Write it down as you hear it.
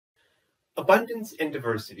Abundance and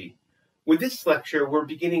diversity. With this lecture, we're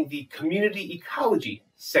beginning the community ecology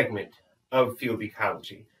segment of field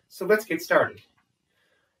ecology. So let's get started.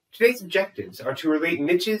 Today's objectives are to relate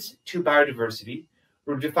niches to biodiversity,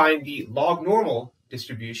 we'll define the log-normal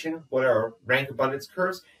distribution, what are rank abundance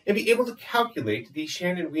curves, and be able to calculate the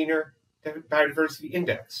Shannon-Wiener biodiversity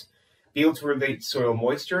index, be able to relate soil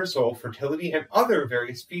moisture, soil fertility, and other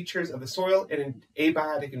various features of the soil and an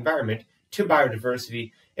abiotic environment to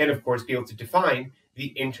biodiversity, and of course be able to define the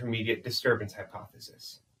intermediate disturbance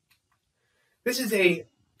hypothesis. This is a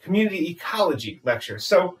community ecology lecture.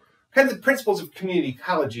 So kind of the principles of community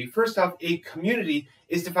ecology. First off, a community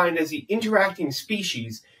is defined as the interacting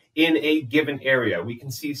species in a given area. We can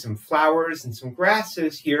see some flowers and some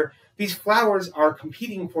grasses here. These flowers are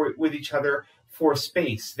competing with each other for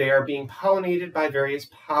space. They are being pollinated by various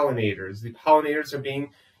pollinators. The pollinators are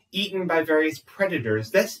being eaten by various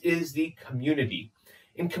predators. This is the community.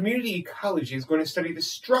 And community ecology is going to study the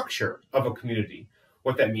structure of a community.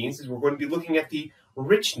 What that means is we're going to be looking at the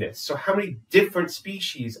richness. So how many different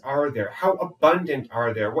species are there? How abundant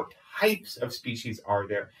are there? What types of species are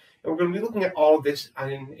there? And we're going to be looking at all of this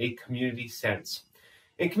in a community sense.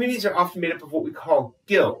 And communities are often made up of what we call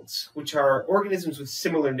guilds, which are organisms with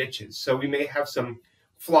similar niches. So we may have some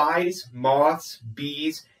flies, moths,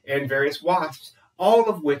 bees, and various wasps, all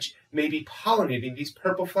of which may be pollinating these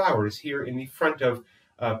purple flowers here in the front of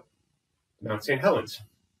Mount St. Helens.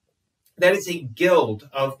 That is a guild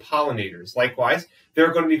of pollinators. Likewise, there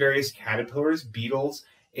are going to be various caterpillars, beetles,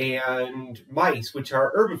 and mice, which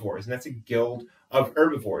are herbivores, and that's a guild of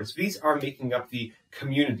herbivores. These are making up the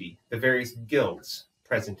community, the various guilds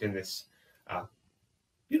present in this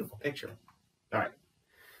beautiful picture. All right.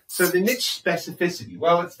 So the niche specificity.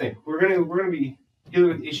 Well, let's think. We're going to be dealing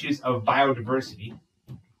with issues of biodiversity.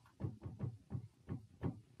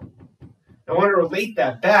 I want to relate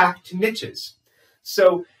that back to niches.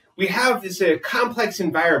 So we have this complex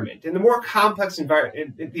environment, and the more complex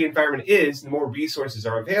the environment is, the more resources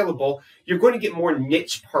are available, you're going to get more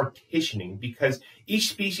niche partitioning because each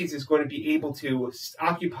species is going to be able to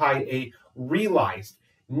occupy a realized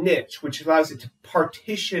niche, which allows it to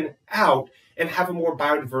partition out and have a more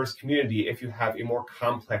biodiverse community if you have a more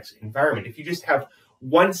complex environment. If you just have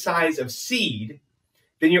one size of seed,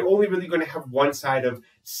 then you're only really going to have one side of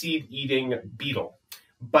seed-eating beetle.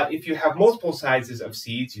 But if you have multiple sizes of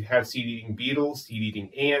seeds, you have seed-eating beetles,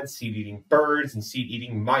 seed-eating ants, seed-eating birds, and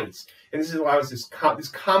seed-eating mice. And this allows this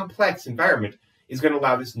complex environment is going to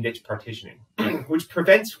allow this niche partitioning, which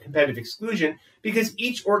prevents competitive exclusion because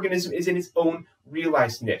each organism is in its own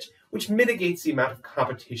realized niche, which mitigates the amount of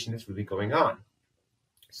competition that's really going on.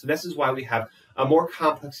 So this is why we have a more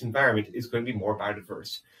complex environment is going to be more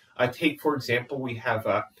biodiverse. Take, for example, we have,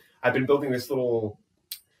 I've been building this little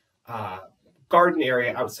garden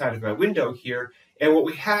area outside of my window here, and what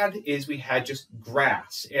we had is we had just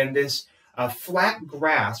grass, and this flat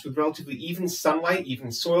grass with relatively even sunlight,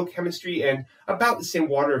 even soil chemistry, and about the same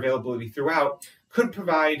water availability throughout could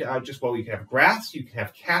provide you can have grass, you can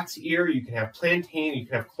have cat's ear, you can have plantain, you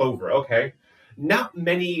can have clover, okay? Not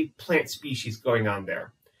many plant species going on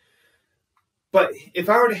there. But if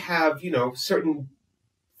I were to have, certain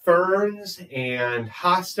ferns and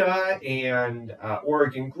hosta and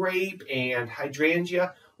Oregon grape and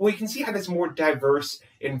hydrangea, well, you can see how that's a more diverse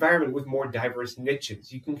environment with more diverse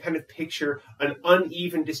niches. You can kind of picture an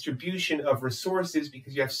uneven distribution of resources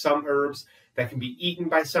because you have some herbs that can be eaten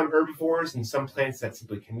by some herbivores and some plants that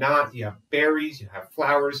simply cannot. You have berries, you have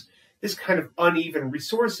flowers. This kind of uneven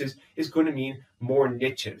resources is going to mean more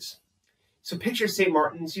niches. So picture St.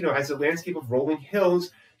 Martin's, as a landscape of rolling hills.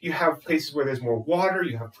 You have places where there's more water,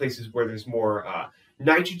 you have places where there's more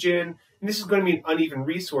nitrogen, and this is going to mean uneven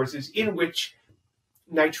resources in which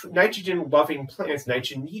nitrogen-loving plants,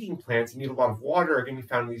 nitrogen-needing plants that need a lot of water are going to be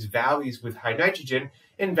found in these valleys with high nitrogen,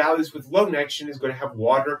 and valleys with low nitrogen is going to have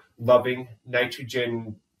water-loving,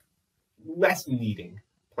 nitrogen-less-needing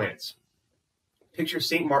plants. Picture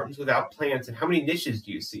St. Martin's without plants, and how many niches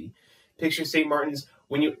do you see? Picture St. Martin's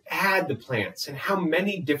when you add the plants, and how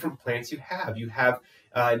many different plants you have. You have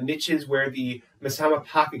niches where the Masama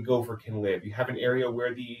pocket gopher can live. You have an area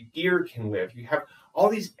where the deer can live. You have all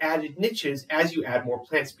these added niches as you add more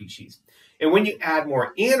plant species. And when you add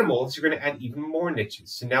more animals, you're going to add even more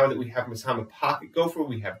niches. So now that we have Masama pocket gopher,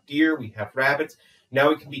 we have deer, we have rabbits, now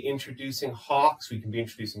we can be introducing hawks, we can be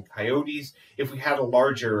introducing coyotes. If we had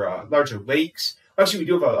larger lakes, actually we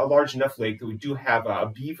do have a large enough lake that we do have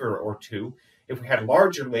a beaver or two. If we had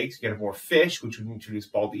larger lakes, you get more fish, which would introduce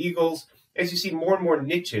bald eagles. As you see more and more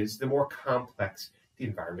niches, the more complex the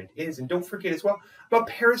environment is. And don't forget as well about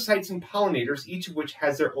parasites and pollinators, each of which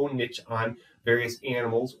has their own niche on various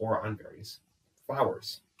animals or on various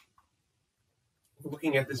flowers. We're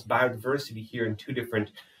looking at this biodiversity here in two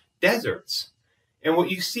different deserts. And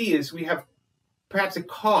what you see is we have perhaps a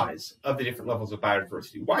cause of the different levels of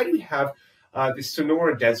biodiversity. Why do we have the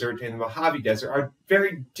Sonora Desert and the Mojave Desert are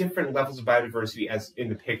very different levels of biodiversity as in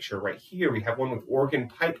the picture right here? We have one with Oregon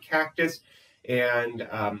pipe cactus and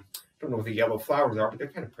I don't know what the yellow flowers are, but they're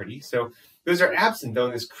kind of pretty. So those are absent though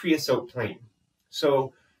in this creosote plain.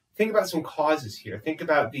 So think about some causes here. Think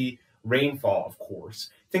about the rainfall, of course.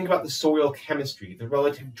 Think about the soil chemistry, the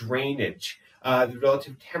relative drainage, the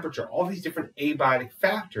relative temperature, all these different abiotic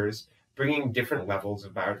factors bringing different levels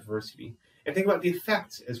of biodiversity. And think about the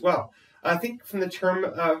effects as well. Think from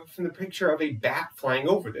the picture of a bat flying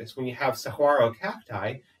over this. When you have saguaro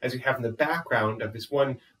cacti, as we have in the background of this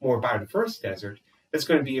one more biodiverse desert, that's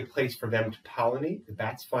going to be a place for them to pollinate. The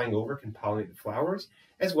bats flying over can pollinate the flowers,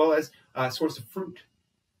 as well as a source of fruit.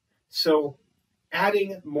 So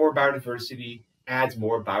adding more biodiversity adds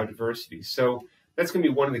more biodiversity. So that's going to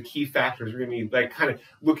be one of the key factors we're going to be kind of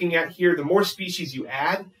looking at here. The more species you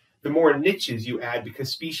add, the more niches you add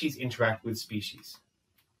because species interact with species.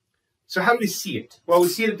 So how do we see it? Well, we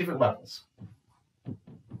see it at different levels.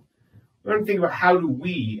 We're going to think about how do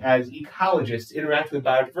we, as ecologists, interact with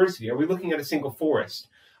biodiversity. Are we looking at a single forest?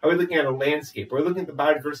 Are we looking at a landscape? Are we looking at the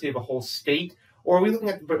biodiversity of a whole state? Or are we looking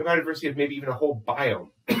at the biodiversity of maybe even a whole biome?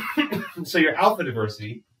 So your alpha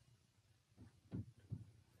diversity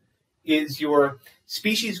is your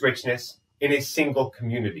species richness in a single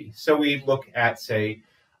community. So we look at, say,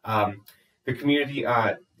 the community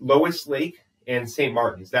Lois Lake and St.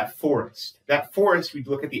 Martin's, that forest. That forest, we'd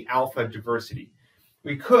look at the alpha diversity.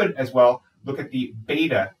 We could, as well, look at the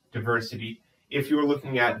beta diversity if you were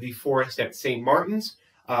looking at the forest at St. Martin's,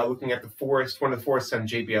 looking at the forest, one of the forests on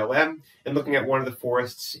JBLM, and looking at one of the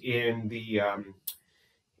forests in the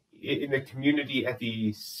community at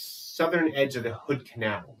the southern edge of the Hood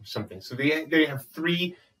Canal or something. So they have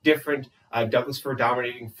three different Douglas fir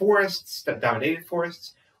dominated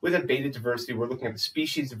forests. With a beta diversity, we're looking at the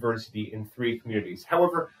species diversity in three communities.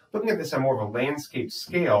 However, looking at this on more of a landscape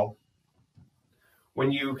scale,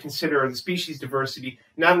 when you consider the species diversity,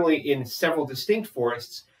 not only in several distinct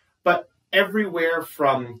forests, but everywhere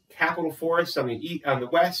from Capitol Forest on the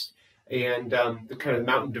west, and the kind of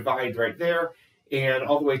mountain divide right there, and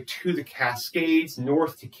all the way to the Cascades,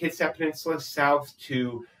 north to Kitsap Peninsula, south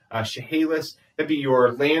to Chehalis. That'd be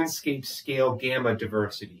your landscape scale gamma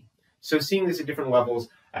diversity. So seeing this at different levels,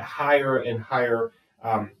 at higher and higher,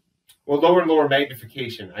 lower and lower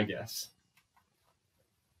magnification, I guess.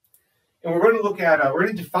 And we're going to look at, we're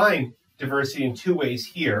going to define diversity in two ways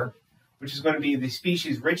here, which is going to be the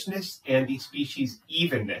species richness and the species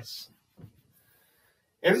evenness.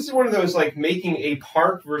 And this is one of those like making a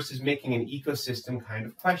park versus making an ecosystem kind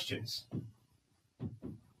of questions.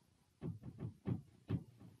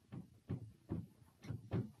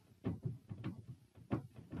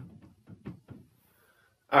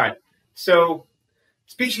 All right, so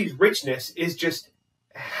species richness is just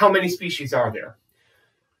how many species are there.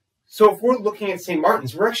 So if we're looking at St.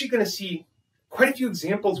 Martin's, we're actually going to see quite a few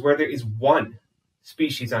examples where there is one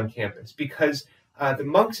species on campus because the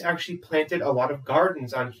monks actually planted a lot of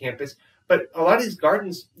gardens on campus, but a lot of these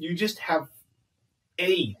gardens, you just have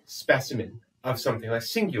a specimen of something, like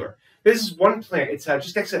singular. This is one plant, it's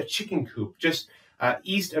just next to a chicken coop, just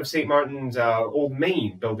east of St. Martin's old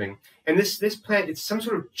main building. And this plant, it's some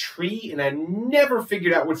sort of tree, and I never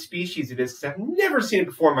figured out what species it is because I've never seen it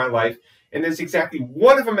before in my life. And there's exactly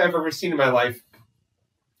one of them I've ever seen in my life,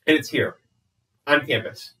 and it's here on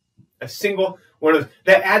campus. A single one of those.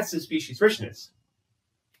 That adds to species richness.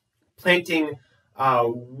 Planting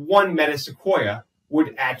one metasequoia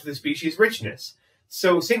would add to the species richness.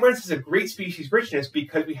 So St. Martin's has a great species richness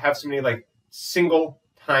because we have so many like single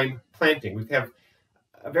time planting. We have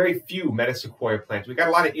a very few metasequoia plants. We've got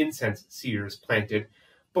a lot of incense cedars planted,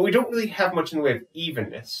 but we don't really have much in the way of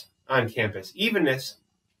evenness on campus. Evenness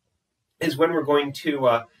is when we're going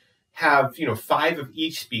to have, five of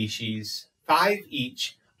each species, five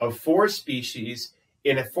each of four species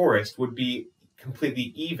in a forest would be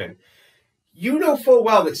completely even. You know full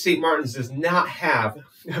well that St. Martin's does not have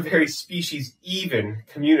a very species even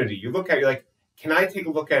community. You look at it, you're like, can I take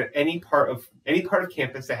a look at any part of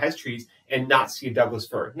campus that has trees and not see a Douglas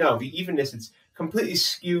fir? No, the evenness is completely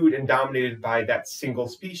skewed and dominated by that single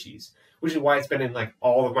species, which is why it's been in like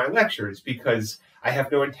all of my lectures, because I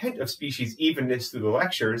have no intent of species evenness through the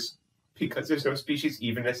lectures because there's no species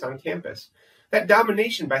evenness on campus. That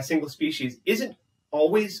domination by single species isn't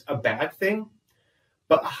always a bad thing,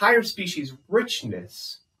 But a higher species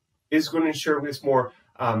richness is going to ensure this more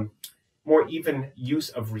even use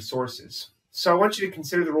of resources. So I want you to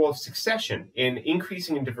consider the role of succession in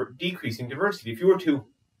increasing and decreasing diversity. If you were to,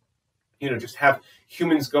 just have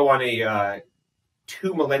humans go on a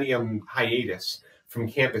 2-millennium hiatus from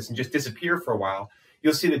campus and just disappear for a while,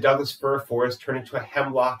 you'll see the Douglas fir forest turn into a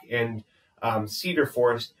hemlock and cedar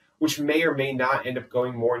forest, which may or may not end up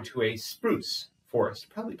going more into a spruce forest.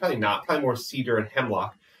 Probably not. Probably more cedar and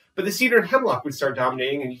hemlock. But the cedar and hemlock would start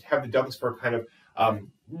dominating, and you'd have the Douglas fir kind of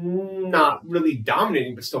not really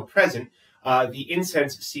dominating, but still present. The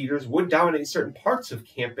incense cedars would dominate certain parts of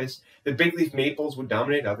campus. The big leaf maples would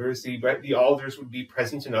dominate others. The alders would be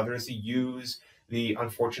present in others. The yews, the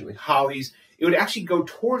unfortunately hollies. It would actually go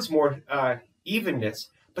towards more evenness,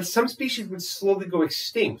 but some species would slowly go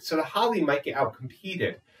extinct. So the holly might get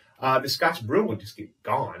outcompeted. The Scotch broom would just get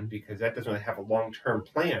gone because that doesn't really have a long-term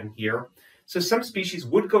plan here. So some species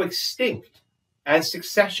would go extinct as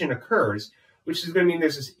succession occurs, which is going to mean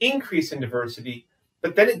there's this increase in diversity,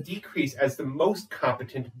 but then it decreases as the most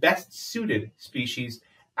competent, best suited species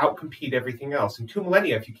outcompete everything else. In 2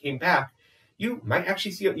 millennia, if you came back, you might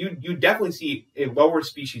actually see, you definitely see a lower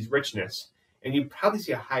species richness, and you'd probably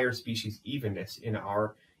see a higher species evenness in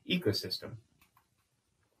our ecosystem.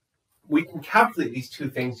 We can calculate these two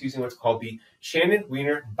things using what's called the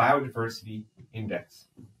Shannon-Weiner Biodiversity Index.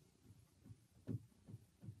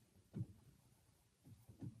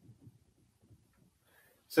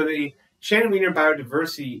 So the Shannon-Weiner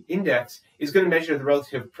Biodiversity Index is going to measure the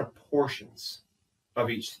relative proportions of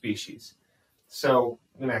each species. So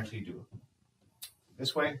I'm going to actually do it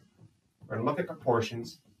this way. We're going to look at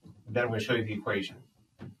proportions, and then I'm going to show you the equation.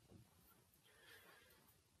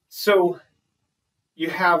 So you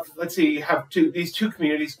have, let's say you have these two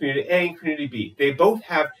communities, community A and community B. They both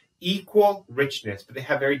have equal richness, but they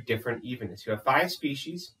have very different evenness. You have 5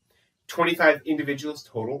 species, 25 individuals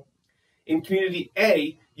total. In community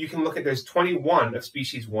A, you can look at there's 21 of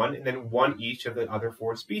species 1 and then 1 each of the other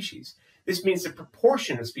 4 species. This means the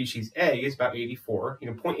proportion of species A is about 84,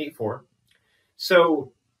 0.84.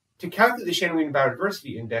 So to calculate the Shannon-Weiner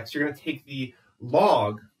Biodiversity Index, you're going to take the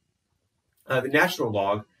log, the natural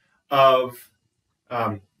log of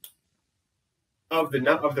the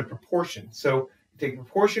proportion. So you take the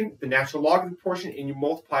proportion, the natural log of the proportion, and you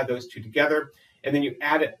multiply those two together, and then you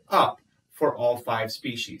add it up for all 5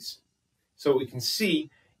 species. So what we can see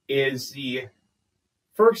is the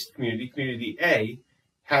first community, community A,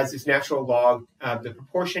 has this natural log of the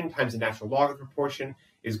proportion times the natural log of the proportion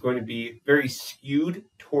is going to be very skewed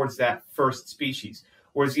towards that first species.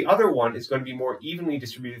 Whereas the other one is going to be more evenly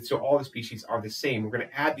distributed, so all the species are the same. We're going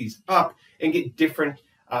to add these up and get different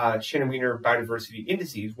Shannon-Weiner biodiversity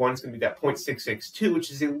indices. One is going to be that 0.662, which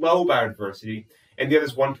is a low biodiversity, and the other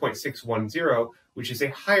is 1.610, which is a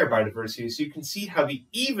higher biodiversity. So you can see how the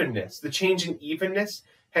evenness, the change in evenness,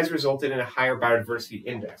 has resulted in a higher biodiversity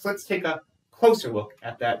index. Let's take a closer look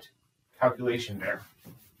at that calculation there.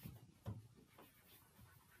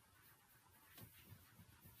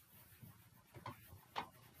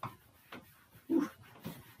 Whew.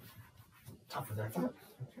 Tougher than I thought.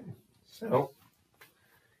 Okay. So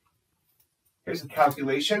here's the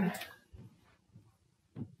calculation.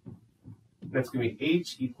 That's going to be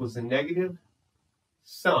H equals the negative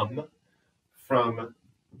sum from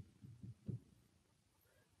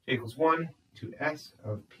J equals 1 to S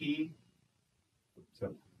of P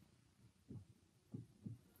sub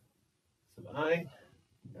I,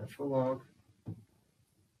 natural log.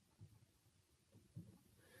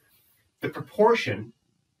 The proportion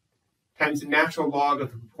times the natural log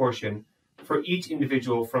of the proportion for each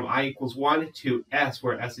individual from I equals 1 to S,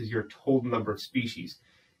 where S is your total number of species.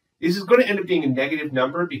 This is going to end up being a negative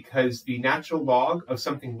number because the natural log of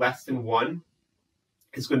something less than 1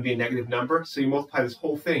 is going to be a negative number. So you multiply this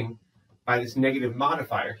whole thing by this negative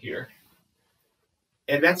modifier here.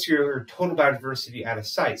 And that's your total biodiversity at a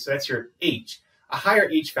site. So that's your H. A higher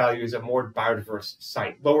H value is a more biodiverse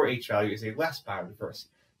site. Lower H value is a less biodiverse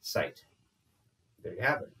site. There you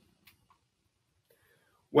have it.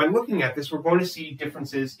 When looking at this, we're going to see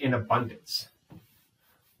differences in abundance.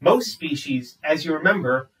 Most species, as you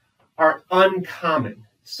remember, are uncommon.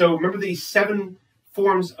 So remember these 7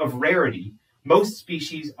 forms of rarity. Most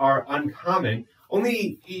species are uncommon.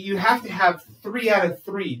 Only you have to have 3 out of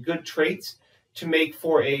 3 good traits to make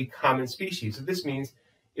for a common species. What this means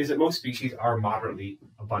is that most species are moderately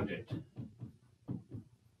abundant.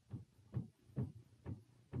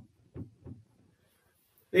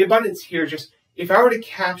 The abundance here is just, if I were to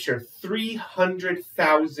capture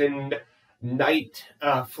 300,000 night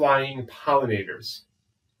flying pollinators,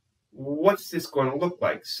 what's this going to look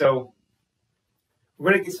like? So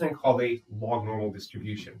we're going to get something called a log normal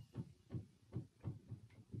distribution.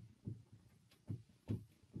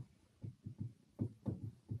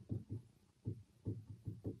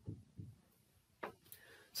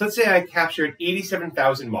 So let's say I captured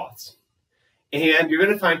 87,000 moths, and you're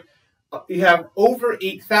going to find you have over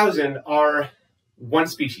 8,000 are one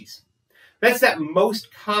species. That's that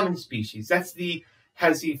most common species. Has the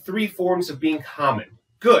three forms of being common.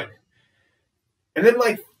 Good. And then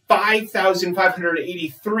like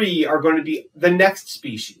 5,583 are going to be the next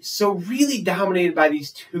species. So really dominated by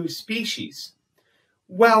these two species.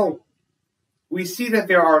 Well, we see that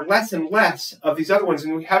there are less and less of these other ones,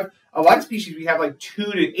 and we have a lot of species, we have like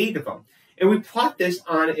 2 to 8 of them. And we plot this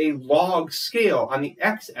on a log scale on the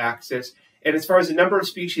x-axis, and as far as the number of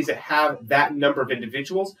species that have that number of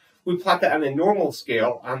individuals, we plot that on a normal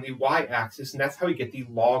scale on the y-axis, and that's how we get the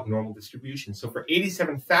log normal distribution. So for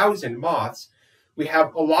 87,000 moths, we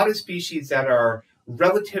have a lot of species that are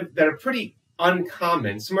pretty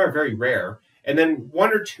uncommon. Some are very rare, and then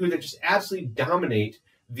 1 or 2 that just absolutely dominate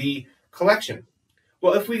the collection.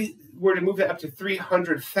 Well, if we were to move that up to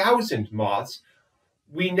 300,000 moths,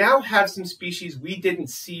 we now have some species we didn't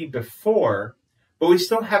see before, but we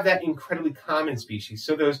still have that incredibly common species.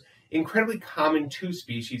 So those incredibly common 2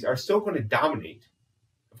 species are still going to dominate,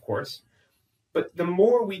 of course. But the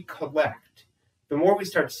more we collect, the more we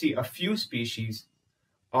start to see a few species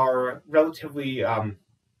are relatively,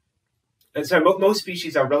 most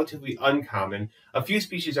species are relatively uncommon, a few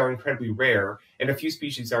species are incredibly rare, and a few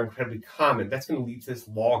species are incredibly common. That's going to lead to this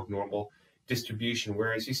log normal distribution,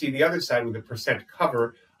 whereas you see the other side with the percent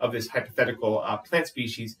cover of this hypothetical plant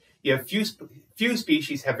species, you have few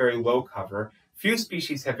species have very low cover, few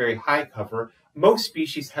species have very high cover, most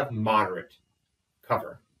species have moderate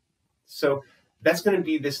cover. So that's going to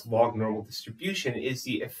be this log normal distribution is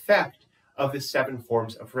the effect of the 7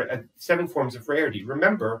 forms of rarity.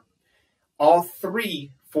 Remember, all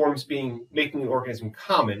 3 forms making an organism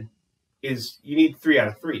common is you need 3 out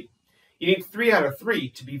of 3. You need 3 out of 3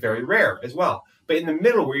 to be very rare as well. But in the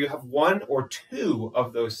middle, where you have 1 or 2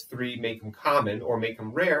 of those 3 make them common or make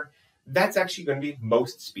them rare, that's actually going to be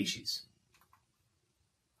most species.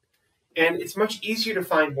 And it's much easier to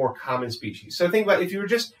find more common species. So think about if you were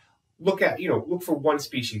just look for one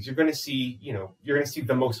species, you're going to see,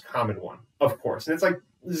 the most common one, of course. And it's like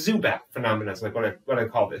Zubat phenomena is like what I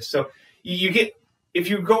call this. So if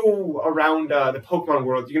you go around the Pokemon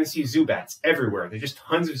world, you're going to see Zubats everywhere. There's just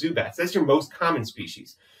tons of Zubats. That's your most common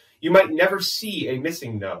species. You might never see a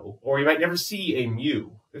missing no, or you might never see a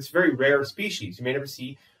Mew. It's a very rare species. You may never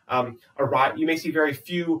see you may see very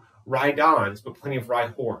few Rhydons, but plenty of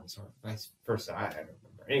Rhyhorns, or vice versa. I don't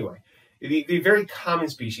remember. Anyway, the very common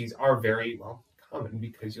species are very, common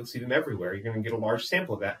because you'll see them everywhere. You're going to get a large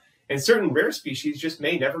sample of that. And certain rare species just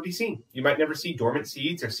may never be seen. You might never see dormant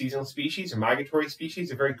seeds or seasonal species or migratory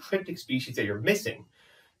species or very cryptic species that you're missing.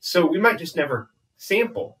 So we might just never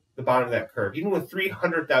sample the bottom of that curve. Even with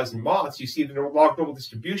 300,000 moths, you see the log normal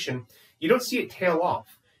distribution, you don't see it tail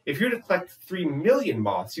off. If you were to collect 3 million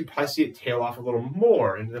moths, you'd probably see it tail off a little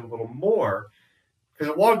more and then a little more, because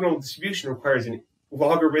a log normal distribution requires an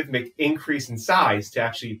logarithmic increase in size to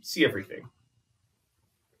actually see everything.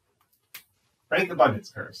 Rank abundance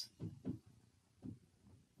curves.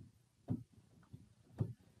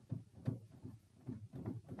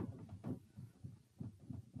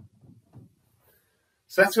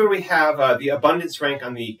 So that's where we have the abundance rank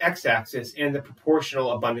on the x-axis and the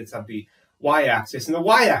proportional abundance on the y-axis. And the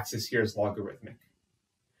y-axis here is logarithmic.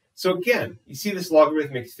 So again, you see this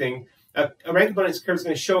logarithmic thing. A rank abundance curve is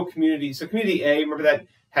going to show a community. So community A, remember that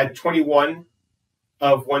had 21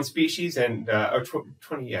 of one species and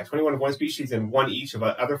 21 of one species and 1 each of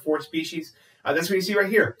other 4 species. That's what you see right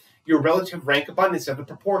here. Your relative rank abundance of the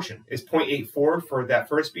proportion is 0.84 for that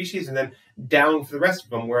first species, and then down for the rest of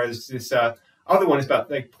them. Whereas this other one is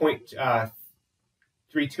about like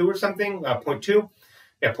 0.32 or something, 0.2.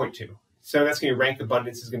 Yeah, 0.2. So that's going to be rank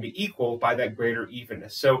abundance is going to be equal by that greater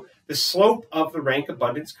evenness. So the slope of the rank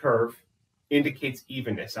abundance curve indicates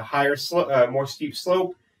evenness. A higher slope, more steep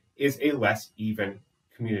slope is a less even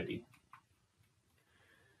community.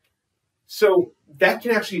 So that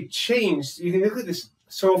can actually change. You can look at this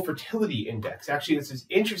soil fertility index. Actually, this is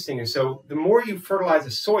interesting. And so the more you fertilize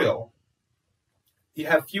a soil, you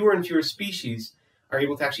have fewer and fewer species are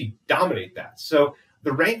able to actually dominate that. So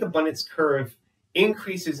the rank abundance curve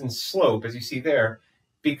increases in slope, as you see there,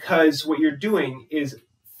 because what you're doing is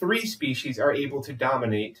 3 species are able to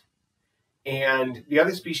dominate and the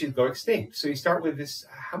other species go extinct. So you start with this,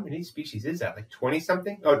 how many species is that? Like 20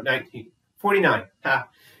 something? Oh, 19, 49.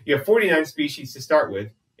 You have 49 species to start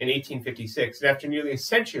with in 1856. And after nearly a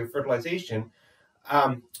century of fertilization,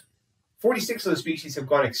 46 of those species have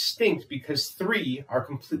gone extinct because 3 are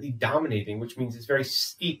completely dominating, which means it's very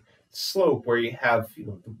steep slope where you have,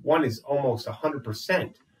 one is almost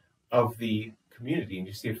 100% of the community, and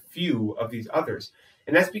you see a few of these others.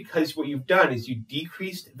 And that's because what you've done is you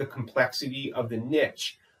decreased the complexity of the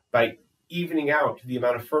niche by evening out the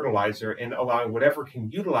amount of fertilizer and allowing whatever can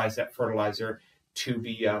utilize that fertilizer to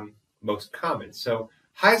be most common. So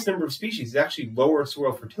highest number of species is actually lower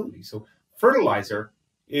soil fertility. So fertilizer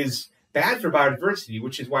is bad for biodiversity,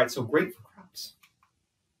 which is why it's so great for crops.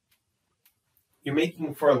 You're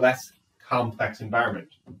making for a less complex environment.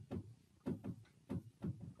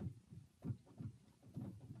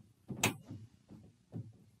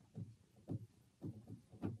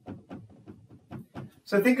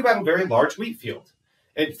 So think about a very large wheat field.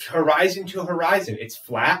 It's horizon to horizon. It's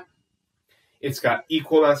flat. It's got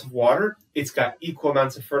equal amounts of water. It's got equal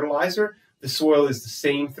amounts of fertilizer. The soil is the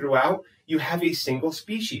same throughout. You have a single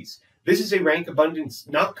species. This is a rank abundance,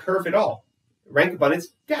 not curve at all. Rank abundance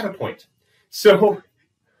data point. So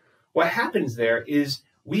what happens there is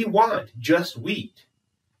we want just wheat.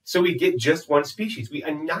 So we get just one species. We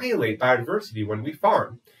annihilate biodiversity when we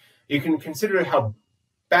farm. You can consider how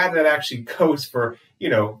bad that actually goes for,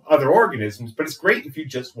 other organisms, but it's great if you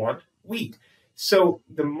just want wheat. So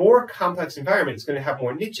the more complex environment is going to have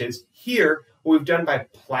more niches. Here, what we've done by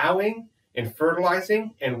plowing and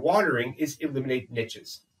fertilizing and watering is eliminate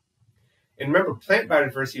niches. And remember, plant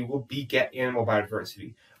biodiversity will beget animal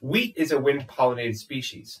biodiversity. Wheat is a wind-pollinated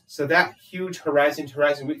species. So that huge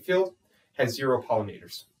horizon-to-horizon wheat field has 0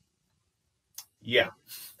 pollinators. Yeah.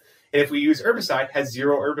 And if we use herbicide, it has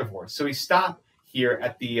 0 herbivores. So we stop here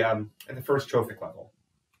at the first trophic level.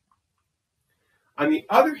 On the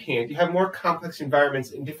other hand, you have more complex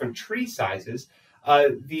environments in different tree sizes.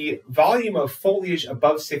 The volume of foliage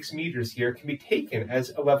above 6 meters here can be taken as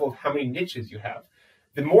a level of how many niches you have.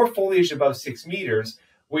 The more foliage above 6 meters,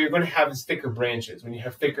 what you're going to have is thicker branches. When you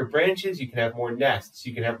have thicker branches, you can have more nests,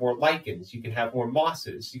 you can have more lichens, you can have more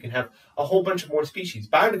mosses, you can have a whole bunch of more species.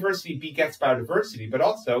 Biodiversity begets biodiversity, but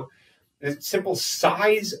also the simple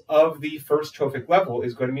size of the first trophic level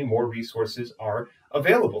is going to mean more resources are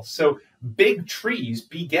available. So big trees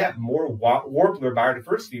beget more warbler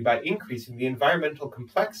biodiversity by increasing the environmental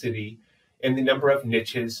complexity and the number of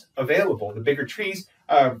niches available. The bigger trees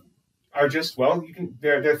are just,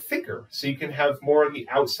 they're thicker, so you can have more on the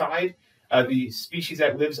outside. The species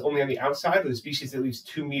that lives only on the outside, or the species that lives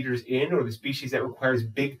 2 meters in, or the species that requires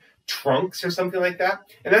big trunks or something like that.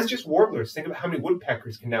 And that's just warblers. Think about how many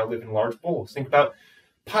woodpeckers can now live in large bowls. Think about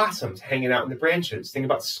possums hanging out in the branches. Think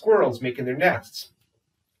about squirrels making their nests.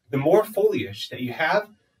 The more foliage that you have,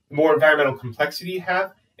 the more environmental complexity you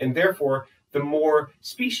have, and therefore the more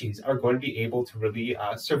species are going to be able to really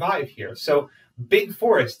survive here. So big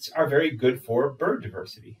forests are very good for bird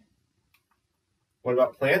diversity. What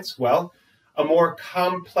about plants? Well, a more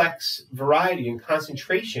complex variety and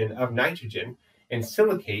concentration of nitrogen and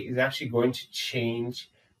silicate is actually going to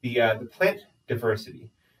change the plant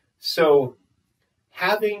diversity. So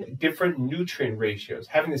having different nutrient ratios,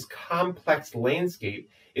 having this complex landscape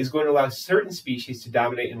is going to allow certain species to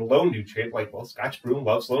dominate in low nutrient, like, Scotch broom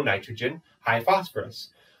loves low nitrogen, high phosphorus.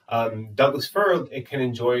 Douglas fir, it can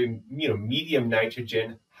enjoy, medium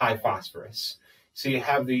nitrogen, high phosphorus. So you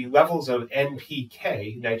have the levels of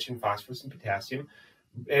NPK, nitrogen, phosphorus, and potassium.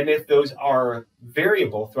 And if those are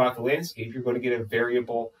variable throughout the landscape, you're going to get a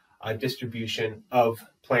variable distribution of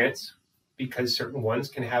plants, because certain ones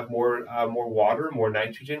can have more water, more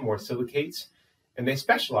nitrogen, more silicates, and they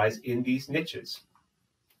specialize in these niches.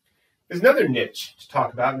 There's another niche to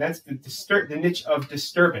talk about, and that's the niche of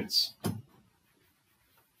disturbance.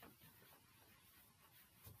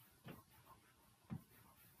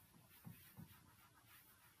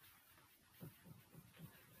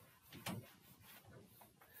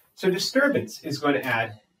 So disturbance is going to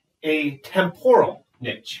add a temporal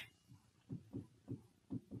niche.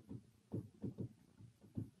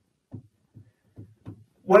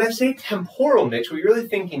 When I say temporal niche, what you're really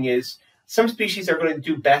thinking is some species are going to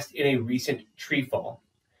do best in a recent tree fall.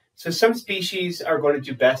 So some species are going to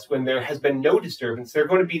do best when there has been no disturbance. They're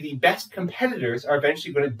going to be the best competitors, are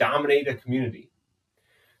eventually going to dominate a community.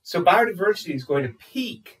 So biodiversity is going to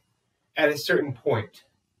peak at a certain point.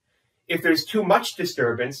 If there's too much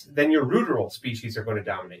disturbance, then your ruderal species are going to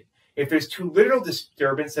dominate. If there's too little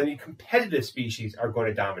disturbance, then the competitive species are going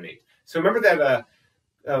to dominate. So remember that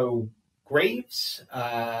Grimes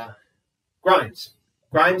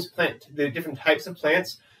plant, the different types of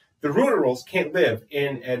plants, the ruderals can't live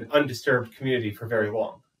in an undisturbed community for very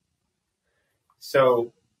long.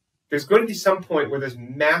 So there's going to be some point where there's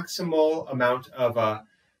maximal amount of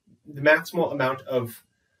the maximal amount of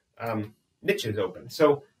niches open.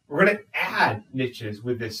 So we're going to add niches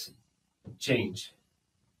with this change.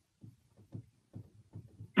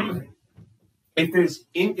 If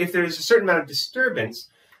there's a certain amount of disturbance,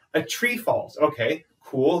 a tree falls. Okay,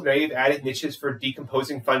 cool. Now you've added niches for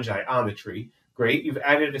decomposing fungi on the tree. Great. You've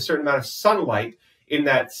added a certain amount of sunlight in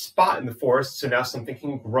that spot in the forest, so now something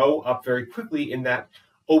can grow up very quickly in that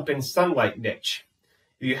open sunlight niche.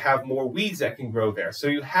 You have more weeds that can grow there. So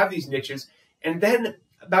you have these niches, and then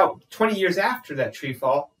about 20 years after that tree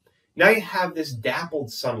fall, now you have this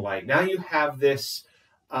dappled sunlight. Now you have this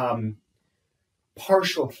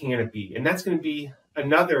partial canopy, and that's going to be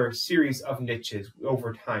another series of niches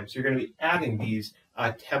over time. So you're going to be adding these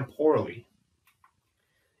temporally.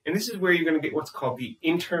 And this is where you're going to get what's called the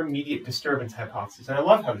intermediate disturbance hypothesis. And I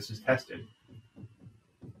love how this is tested.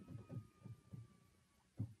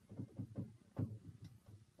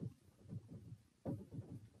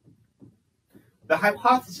 The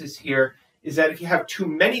hypothesis here is that if you have too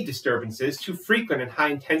many disturbances, too frequent and high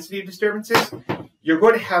intensity disturbances, you're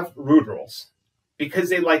going to have ruderals because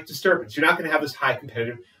they like disturbance. You're not going to have this high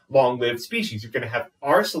competitive, long-lived species. You're going to have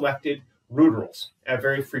R-selected ruderals at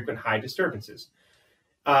very frequent high disturbances.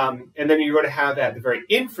 And then you're going to have at the very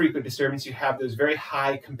infrequent disturbance, you have those very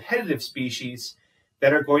high competitive species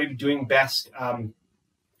that are going to be doing best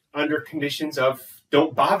under conditions of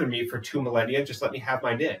don't bother me for 2 millennia, just let me have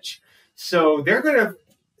my niche. So they're going to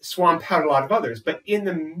swamp out a lot of others. But in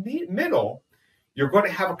the middle, you're going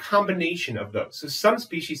to have a combination of those. So some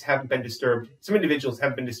species haven't been disturbed. Some individuals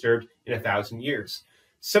haven't been disturbed in 1,000 years.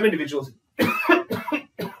 Some individuals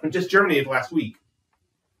just germinated last week.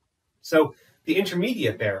 So the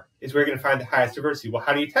intermediate there is where you're going to find the highest diversity. Well,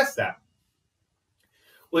 how do you test that?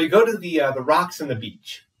 Well, you go to the rocks on the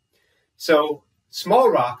beach. So small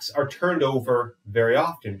rocks are turned over very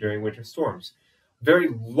often during winter storms. Very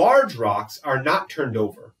large rocks are not turned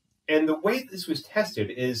over. And the way this was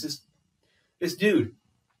tested is this dude,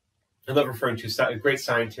 I love referring to great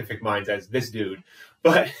scientific minds as this dude,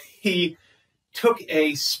 but he took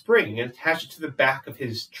a spring and attached it to the back of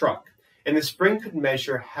his truck. And the spring could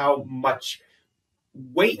measure how much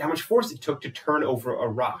weight, how much force it took to turn over a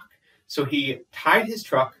rock. So he tied his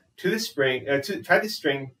truck to the spring, tied the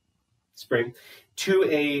spring to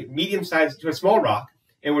a to a small rock,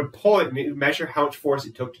 and would pull it and measure how much force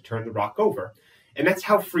it took to turn the rock over. And that's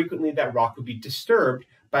how frequently that rock would be disturbed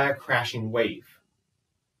by a crashing wave.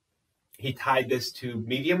 He tied this to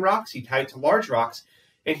medium rocks, he tied it to large rocks,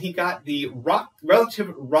 and he got the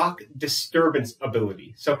relative rock disturbance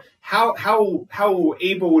ability. So how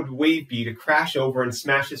able would wave be to crash over and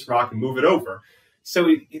smash this rock and move it over?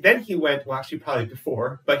 So then he went, well, actually probably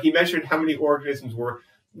before, but he measured how many organisms were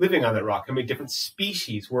living on that rock, how many different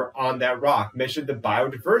species were on that rock, measured the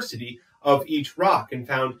biodiversity of each rock, and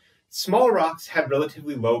found small rocks have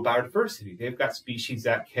relatively low biodiversity. They've got species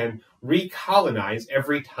that can recolonize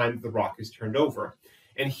every time the rock is turned over.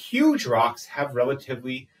 And huge rocks have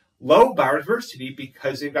relatively low biodiversity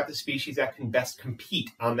because they've got the species that can best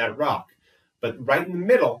compete on that rock. But right in the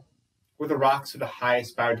middle were the rocks with the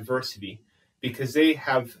highest biodiversity because they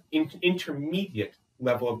have intermediate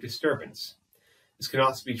level of disturbance. This can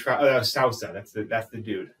also be Sousa, that's the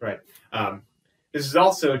dude, right? This is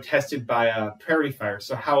also tested by a prairie fire.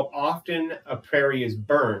 So how often a prairie is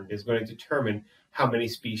burned is going to determine how many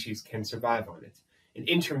species can survive on it. An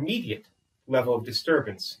intermediate level of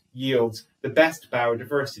disturbance yields the best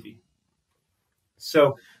biodiversity.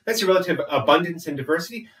 So that's your relative abundance and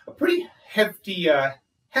diversity. A pretty hefty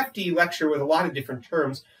lecture with a lot of different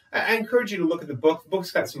terms. I encourage you to look at the book. The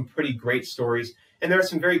book's got some pretty great stories, and there are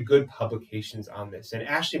some very good publications on this. And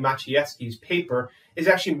Ashley Maciejewski's paper is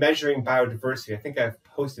actually measuring biodiversity. I think I've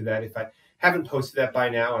posted that. If I haven't posted that by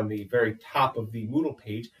now on the very top of the Moodle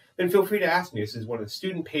page, then feel free to ask me. This is one of the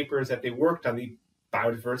student papers that they worked on the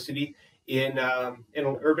biodiversity in an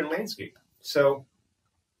urban landscape. So,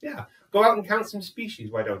 yeah, go out and count some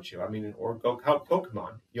species, why don't you? I mean, or go count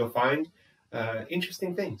Pokemon. You'll find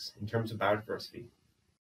interesting things in terms of biodiversity.